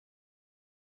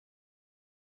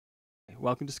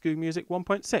welcome to Skoogmusic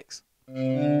 1.6.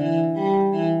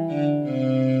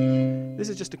 This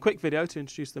is just a quick video to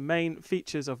introduce the main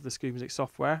features of the Skoogmusic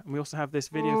software, and we also have this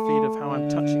video feed of how I'm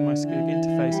touching my Skoog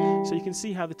interface so you can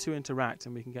see how the two interact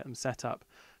and we can get them set up.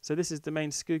 So this is the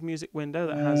main Skoogmusic window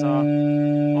that has our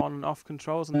on and off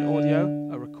controls on the audio,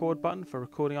 a record button for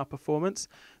recording our performance.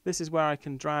 This is where I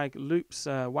can drag loops,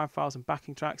 WAV files and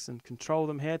backing tracks and control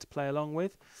them here to play along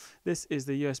with. This is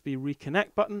the USB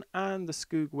reconnect button and the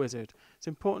Skoog wizard. It's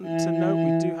important to note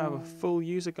we do have a full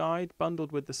user guide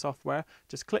bundled with the software.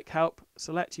 Just click help,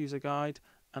 select user guide,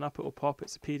 and up it will pop.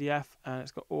 It's a PDF and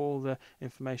it's got all the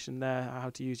information there, how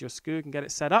to use your Skoog and get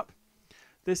it set up.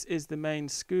 This is the main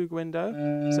Skoog window.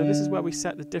 So this is where we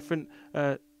set the different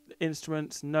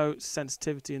instruments, notes,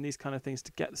 sensitivity, and these kind of things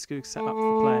to get the Skoog set up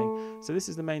for playing. So this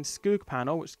is the main Skoog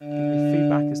panel, which gives me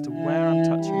feedback as to where I'm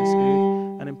touching the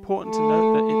Skoog. And important to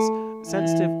note that it's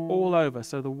sensitive all over.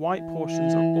 So the white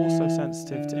portions are also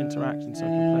sensitive to interaction. So I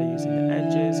can play using the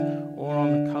edges or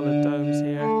on the colored domes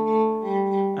here,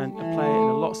 and play it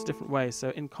in lots of different ways. So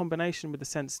in combination with the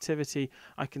sensitivity,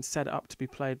 I can set it up to be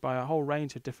played by a whole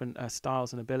range of different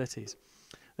styles and abilities.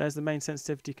 There's the main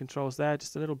sensitivity controls there,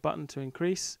 just a little button to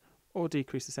increase or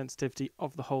decrease the sensitivity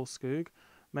of the whole Skoog.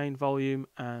 Main volume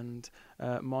and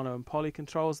mono and poly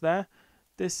controls there.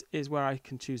 This is where I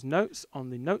can choose notes on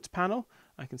the notes panel.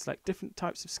 I can select different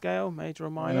types of scale, major or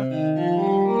minor.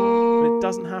 But it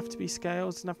doesn't have to be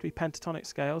scales, it doesn't have to be pentatonic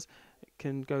scales. It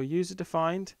can go user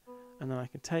defined. And then I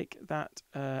can take that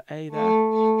A there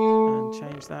and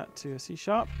change that to a C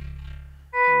sharp.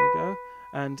 There we go.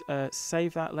 And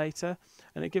save that later.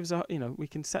 And it gives a, we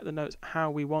can set the notes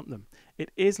how we want them. It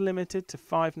is limited to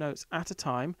 5 notes at a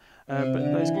time, but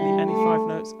those can be any 5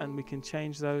 notes, and we can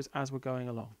change those as we're going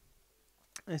along.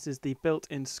 This is the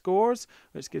built-in scores,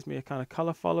 which gives me a kind of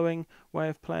color following way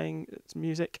of playing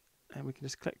music. And we can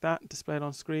just click that, display it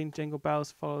on screen, jingle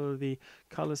bells, follow the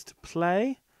colors to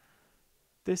play.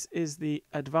 This is the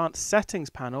advanced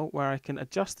settings panel where I can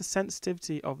adjust the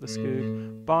sensitivity of the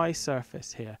Skoog by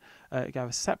surface here. You have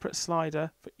a separate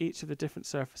slider for each of the different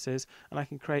surfaces, and I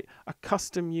can create a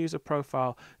custom user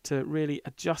profile to really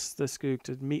adjust the Skoog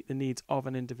to meet the needs of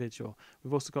an individual.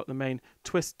 We've also got the main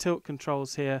twist tilt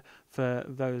controls here for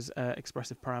those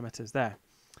expressive parameters there.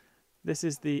 This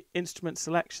is the instrument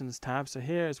selections tab, so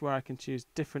here is where I can choose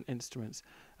different instruments.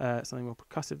 Something more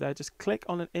percussive there. Just click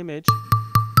on an image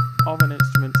of an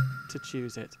instrument to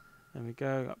choose it. There we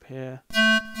go, up here.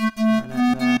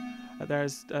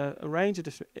 There's a range of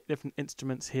different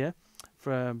instruments here,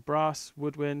 from brass,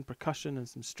 woodwind, percussion, and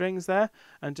some strings there.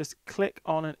 And just click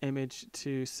on an image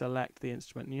to select the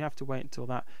instrument. And you have to wait until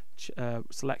that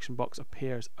selection box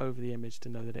appears over the image to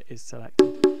know that it is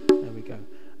selected. There we go.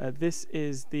 This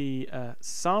is the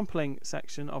sampling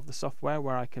section of the software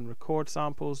where I can record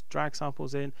samples, drag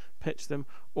samples in, pitch them,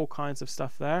 all kinds of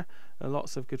stuff there.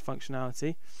 Lots of good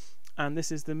functionality. And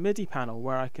this is the MIDI panel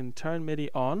where I can turn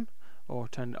MIDI on or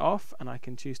turn it off, and I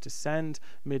can choose to send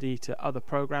MIDI to other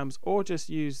programs or just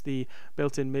use the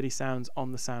built-in MIDI sounds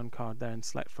on the sound card there and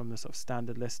select from the sort of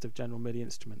standard list of general MIDI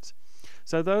instruments.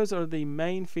 So those are the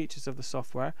main features of the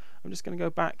software. I'm just going to go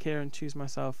back here and choose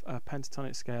myself a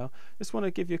pentatonic scale. Just want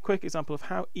to give you a quick example of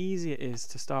how easy it is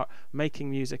to start making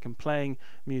music and playing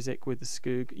music with the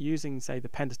Skoog using, say, the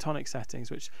pentatonic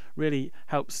settings, which really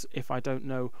helps if I don't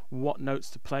know what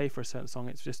notes to play for a certain song.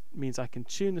 It just means I can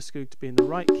tune the Skoog to be in the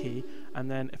right key,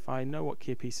 and then if I know what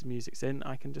key a piece of music's in,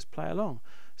 I can just play along.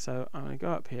 So I'm going to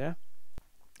go up here.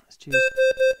 Let's choose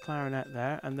clarinet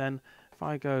there, and then if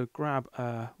I go grab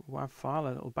a WAV file, a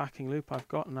little backing loop I've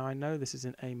got, now I know this is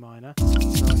in A minor, so I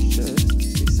should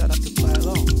be set up to play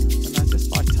along. And then just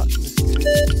by touching the Skoog,